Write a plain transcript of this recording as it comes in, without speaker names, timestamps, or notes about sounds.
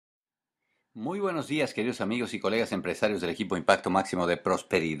Muy buenos días, queridos amigos y colegas empresarios del equipo Impacto Máximo de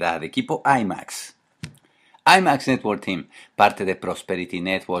Prosperidad, equipo IMAX. IMAX Network Team, parte de Prosperity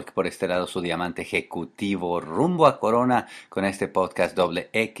Network, por este lado su diamante ejecutivo, rumbo a Corona con este podcast doble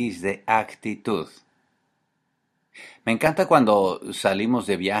X de actitud. Me encanta cuando salimos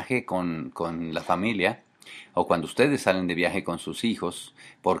de viaje con la familia o cuando ustedes salen de viaje con sus hijos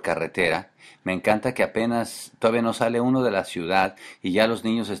por carretera. Me encanta que apenas todavía no sale uno de la ciudad y ya los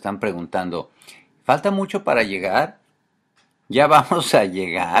niños están preguntando, ¿falta mucho para llegar? Ya vamos a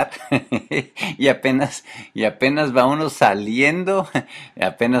llegar y apenas va uno saliendo,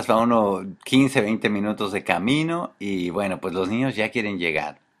 apenas va uno 15, 20 minutos de camino y bueno, pues los niños ya quieren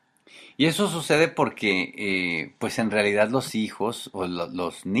llegar. Y eso sucede porque, pues en realidad los hijos o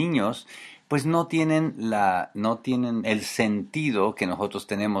los niños, pues no tienen el sentido que nosotros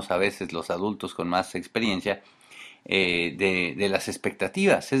tenemos a veces los adultos con más experiencia de las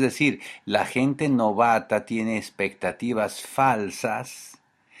expectativas. Es decir, la gente novata tiene expectativas falsas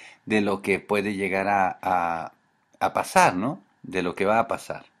de lo que puede llegar a pasar, ¿no? De lo que va a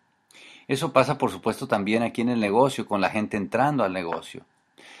pasar. Eso pasa, por supuesto, también aquí en el negocio, con la gente entrando al negocio.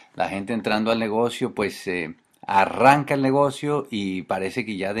 La gente entrando al negocio, pues arranca el negocio y parece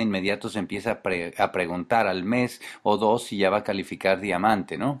que ya de inmediato se empieza a preguntar al mes o dos si ya va a calificar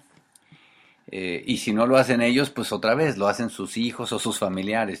diamante, ¿no? Y si no lo hacen ellos, pues otra vez lo hacen sus hijos o sus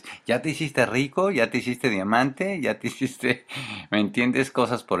familiares. ¿Ya te hiciste rico? ¿Ya te hiciste diamante? ¿Ya te hiciste, me entiendes?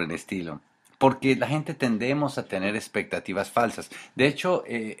 Cosas por el estilo. Porque la gente tendemos a tener expectativas falsas. De hecho,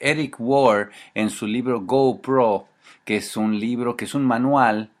 Eric Ward en su libro GoPro, que es un libro, que es un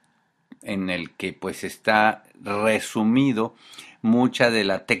manual en el que pues está resumido mucha de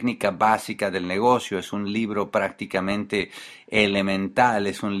la técnica básica del negocio. Es un libro prácticamente elemental,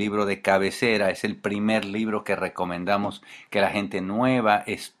 es un libro de cabecera, es el primer libro que recomendamos que la gente nueva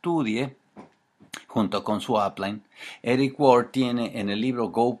estudie junto con su upline. Eric Ward tiene en el libro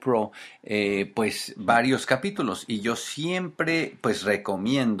GoPro pues varios capítulos y yo siempre pues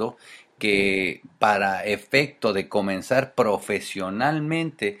recomiendo que para efecto de comenzar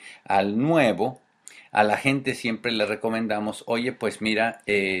profesionalmente al nuevo, a la gente siempre le recomendamos, oye, pues mira,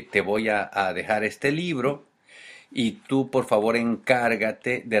 te voy a dejar este libro y tú por favor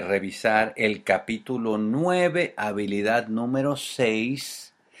encárgate de revisar el capítulo 9, habilidad número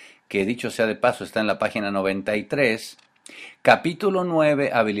 6, que dicho sea de paso está en la página 93. Capítulo 9,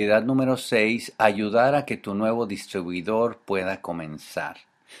 habilidad número 6, ayudar a que tu nuevo distribuidor pueda comenzar.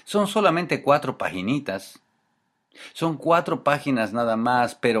 Son solamente 4 paginitas. Son 4 páginas nada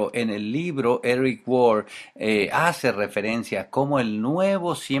más, pero en el libro Eric Ward hace referencia a cómo el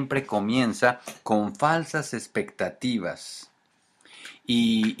nuevo siempre comienza con falsas expectativas.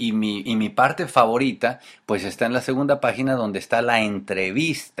 Y mi parte favorita, pues está en la segunda página donde está la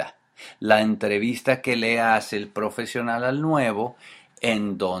entrevista. La entrevista que le hace el profesional al nuevo,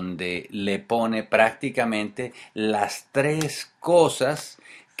 en donde le pone prácticamente las 3 cosas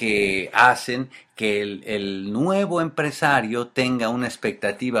que hacen que el nuevo empresario tenga una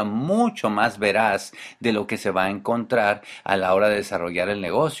expectativa mucho más veraz de lo que se va a encontrar a la hora de desarrollar el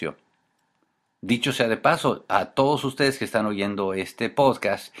negocio. Dicho sea de paso, a todos ustedes que están oyendo este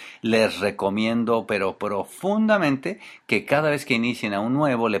podcast, les recomiendo, pero profundamente, que cada vez que inicien a un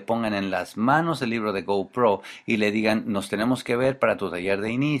nuevo, le pongan en las manos el libro de GoPro y le digan, nos tenemos que ver para tu taller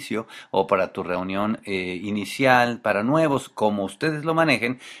de inicio o para tu reunión inicial, para nuevos, como ustedes lo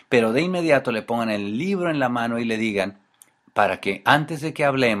manejen, pero de inmediato le pongan el libro en la mano y le digan, para que antes de que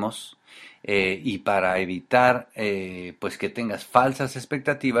hablemos, y para evitar pues que tengas falsas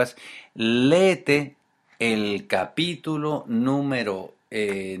expectativas, léete el capítulo número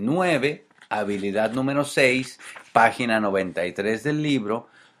 9, habilidad número 6, página 93 del libro,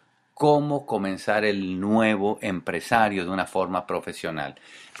 cómo comenzar el nuevo empresario de una forma profesional.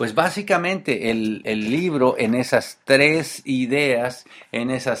 Pues básicamente el libro en esas 3 ideas,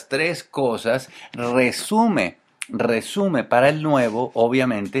 en esas 3 cosas, resume para el nuevo,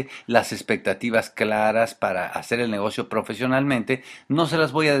 obviamente, las expectativas claras para hacer el negocio profesionalmente. No se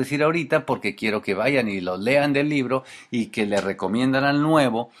las voy a decir ahorita porque quiero que vayan y lo lean del libro y que le recomiendan al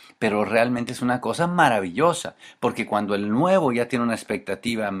nuevo, pero realmente es una cosa maravillosa, porque cuando el nuevo ya tiene una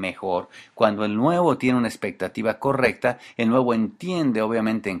expectativa mejor, cuando el nuevo tiene una expectativa correcta, el nuevo entiende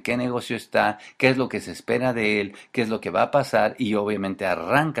obviamente en qué negocio está, qué es lo que se espera de él, qué es lo que va a pasar y obviamente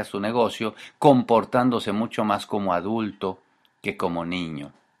arranca su negocio comportándose mucho más como adulto que como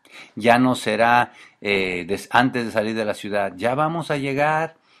niño. Ya no será antes de salir de la ciudad, ya vamos a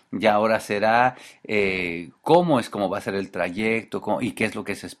llegar, ya ahora será cómo va a ser el trayecto y qué es lo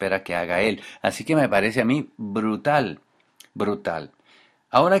que se espera que haga él. Así que me parece a mí brutal, brutal.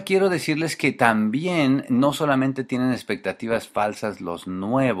 Ahora quiero decirles que también no solamente tienen expectativas falsas los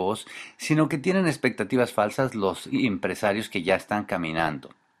nuevos, sino que tienen expectativas falsas los empresarios que ya están caminando.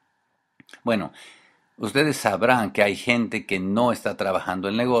 Bueno, ustedes sabrán que hay gente que no está trabajando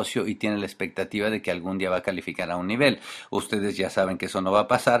el negocio y tiene la expectativa de que algún día va a calificar a un nivel. Ustedes ya saben que eso no va a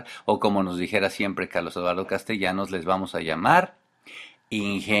pasar, o como nos dijera siempre Carlos Eduardo Castellanos, les vamos a llamar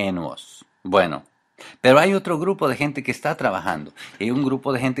ingenuos. Bueno, pero hay otro grupo de gente que está trabajando. Hay un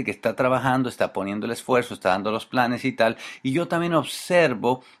grupo de gente que está trabajando, está poniendo el esfuerzo, está dando los planes y tal. Y yo también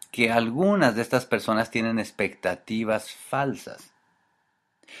observo que algunas de estas personas tienen expectativas falsas.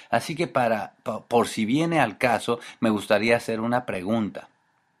 Así que por si viene al caso, me gustaría hacer una pregunta.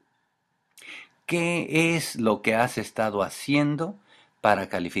 ¿Qué es lo que has estado haciendo para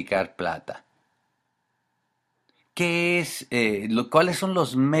calificar plata? ¿Cuáles son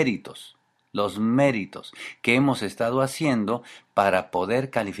los méritos que hemos estado haciendo para poder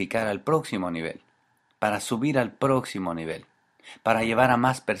calificar al próximo nivel, para subir al próximo nivel, para llevar a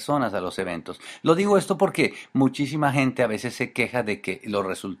más personas a los eventos? Lo digo esto porque muchísima gente a veces se queja de que los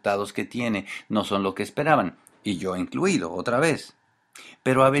resultados que tiene no son lo que esperaban, y yo incluido otra vez.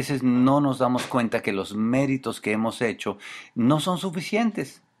 Pero a veces no nos damos cuenta que los méritos que hemos hecho no son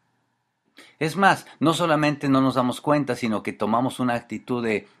suficientes. Es más, no solamente no nos damos cuenta, sino que tomamos una actitud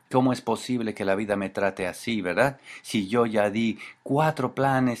de cómo es posible que la vida me trate así, ¿verdad? Si yo ya di 4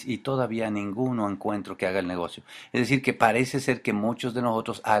 planes y todavía ninguno encuentro que haga el negocio. Es decir, que parece ser que muchos de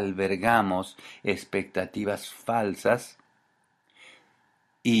nosotros albergamos expectativas falsas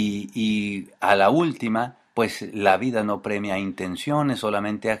y a la última, pues la vida no premia intenciones,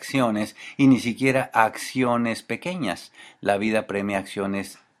 solamente acciones, y ni siquiera acciones pequeñas. La vida premia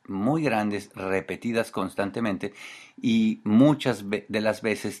acciones muy grandes, repetidas constantemente, y muchas de las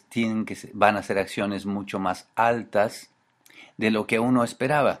veces van a ser acciones mucho más altas de lo que uno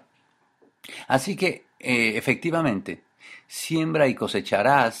esperaba. Así que, efectivamente, siembra y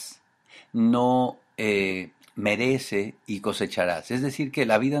cosecharás, no merece y cosecharás. Es decir, que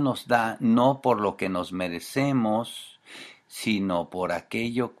la vida nos da no por lo que nos merecemos, sino por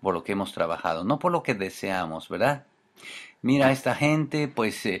aquello por lo que hemos trabajado, no por lo que deseamos, ¿verdad? Mira, esta gente,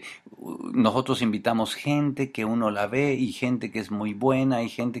 pues nosotros invitamos gente que uno la ve y gente que es muy buena y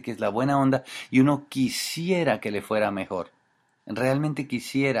gente que es la buena onda y uno quisiera que le fuera mejor. Realmente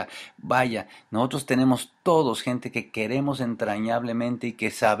quisiera, vaya, nosotros tenemos todos gente que queremos entrañablemente y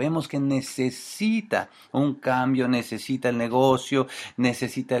que sabemos que necesita un cambio, necesita el negocio,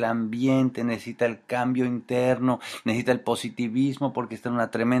 necesita el ambiente, necesita el cambio interno, necesita el positivismo porque está en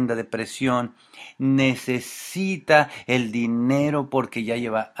una tremenda depresión, necesita el dinero porque ya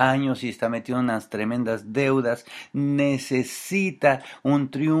lleva años y está metido en unas tremendas deudas, necesita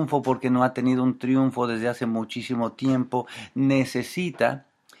un triunfo porque no ha tenido un triunfo desde hace muchísimo tiempo, necesita,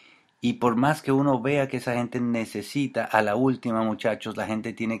 y por más que uno vea que esa gente necesita, a la última, muchachos, la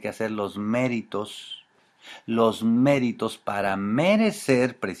gente tiene que hacer los méritos para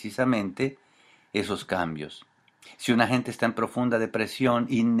merecer precisamente esos cambios. Si una gente está en profunda depresión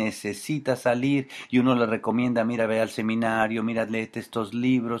y necesita salir y uno le recomienda, mira, ve al seminario, mira, léete estos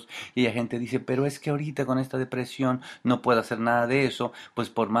libros, y la gente dice, pero es que ahorita con esta depresión no puedo hacer nada de eso, pues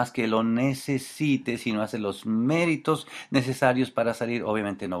por más que lo necesite, si no hace los méritos necesarios para salir,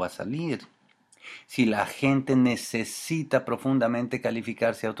 obviamente no va a salir. Si la gente necesita profundamente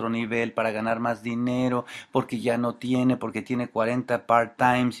calificarse a otro nivel para ganar más dinero, porque ya no tiene, porque tiene 40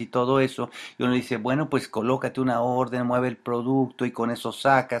 part-times y todo eso, y uno dice, bueno, pues colócate una orden, mueve el producto y con eso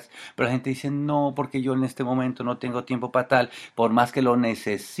sacas, pero la gente dice, no, porque yo en este momento no tengo tiempo para tal, por más que lo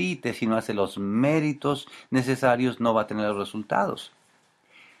necesite, si no hace los méritos necesarios, no va a tener los resultados.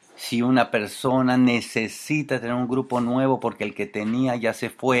 Si una persona necesita tener un grupo nuevo porque el que tenía ya se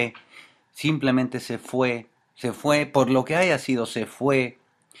fue, simplemente se fue, por lo que haya sido, se fue,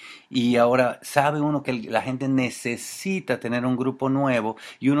 y ahora sabe uno que la gente necesita tener un grupo nuevo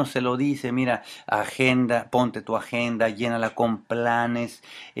y uno se lo dice, mira, agenda, ponte tu agenda, llénala con planes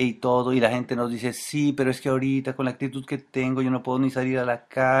y todo, y la gente nos dice, sí, pero es que ahorita con la actitud que tengo yo no puedo ni salir a la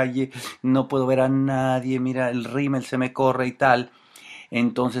calle, no puedo ver a nadie, mira, el rímel se me corre y tal.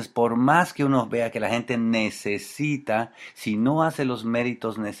 Entonces, por más que uno vea que la gente necesita, si no hace los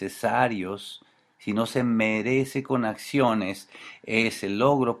méritos necesarios, si no se merece con acciones ese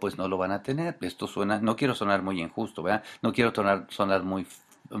logro, pues no lo van a tener. Esto suena, no quiero sonar muy injusto, ¿verdad? No quiero sonar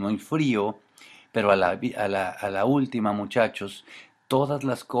muy frío, pero a la última, muchachos, todas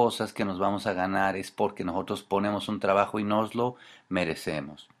las cosas que nos vamos a ganar es porque nosotros ponemos un trabajo y nos lo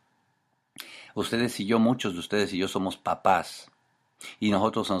merecemos. Ustedes y yo, muchos de ustedes y yo somos papás. Y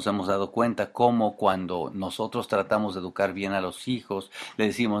nosotros nos hemos dado cuenta cómo cuando nosotros tratamos de educar bien a los hijos, le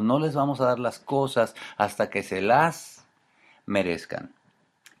decimos, no les vamos a dar las cosas hasta que se las merezcan.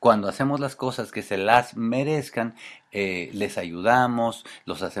 Cuando hacemos las cosas que se las merezcan, les ayudamos,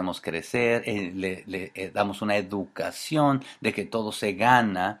 los hacemos crecer, le damos una educación de que todo se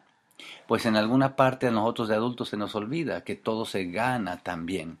gana, pues en alguna parte de nosotros de adultos se nos olvida que todo se gana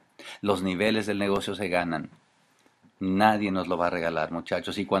también. Los niveles del negocio se ganan. Nadie nos lo va a regalar,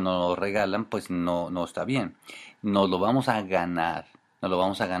 muchachos, y cuando nos lo regalan, pues no está bien. Nos lo vamos a ganar. Nos lo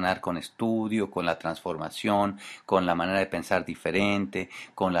vamos a ganar con estudio, con la transformación, con la manera de pensar diferente,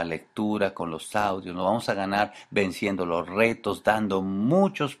 con la lectura, con los audios. Nos vamos a ganar venciendo los retos, dando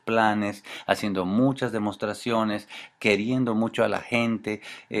muchos planes, haciendo muchas demostraciones, queriendo mucho a la gente,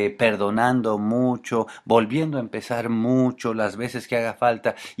 perdonando mucho, volviendo a empezar mucho las veces que haga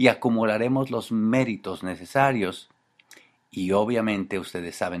falta y acumularemos los méritos necesarios. Y obviamente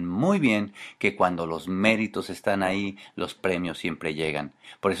ustedes saben muy bien que cuando los méritos están ahí, los premios siempre llegan.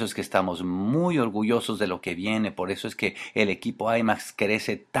 Por eso es que estamos muy orgullosos de lo que viene, por eso es que el equipo IMAX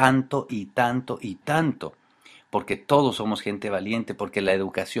crece tanto y tanto y tanto, porque todos somos gente valiente, porque la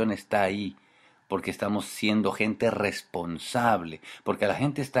educación está ahí, porque estamos siendo gente responsable, porque la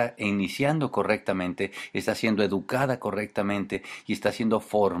gente está iniciando correctamente, está siendo educada correctamente y está siendo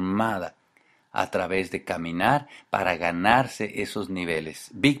formada a través de caminar para ganarse esos niveles.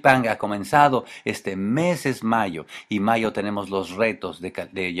 Big Bang ha comenzado, este mes es mayo, y mayo tenemos los retos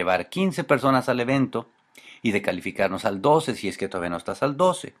de llevar 15 personas al evento y de calificarnos al 12 si es que todavía no estás al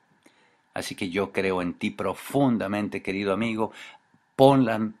 12. Así que yo creo en ti profundamente, querido amigo. Pon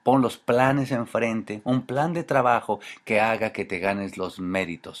los planes enfrente, un plan de trabajo que haga que te ganes los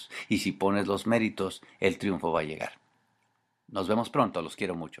méritos. Y si pones los méritos, el triunfo va a llegar. Nos vemos pronto, los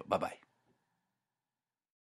quiero mucho. Bye bye.